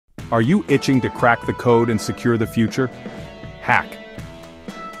Are you itching to crack the code and secure the future? Hack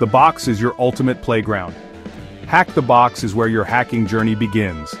the Box is your ultimate playground. Hack the Box is where your hacking journey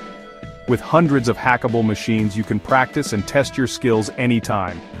begins. With hundreds of hackable machines, you can practice and test your skills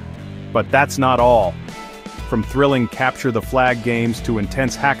anytime. But that's not all. From thrilling capture the flag games to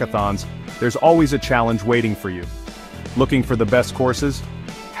intense hackathons, there's always a challenge waiting for you. Looking for the best courses?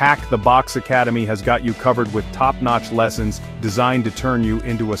 Hack the Box Academy has got you covered with top-notch lessons designed to turn you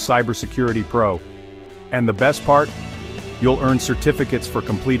into a cybersecurity pro. And the best part? You'll earn certificates for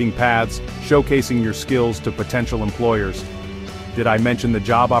completing paths, showcasing your skills to potential employers. Did I mention the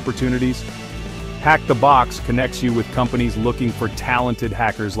job opportunities? Hack the Box connects you with companies looking for talented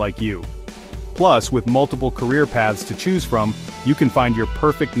hackers like you. Plus, with multiple career paths to choose from, you can find your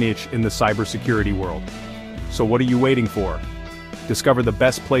perfect niche in the cybersecurity world. So what are you waiting for? Discover the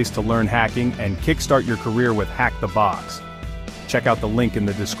best place to learn hacking and kickstart your career with Hack the Box. Check out the link in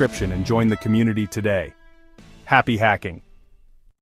the description and join the community today. Happy hacking!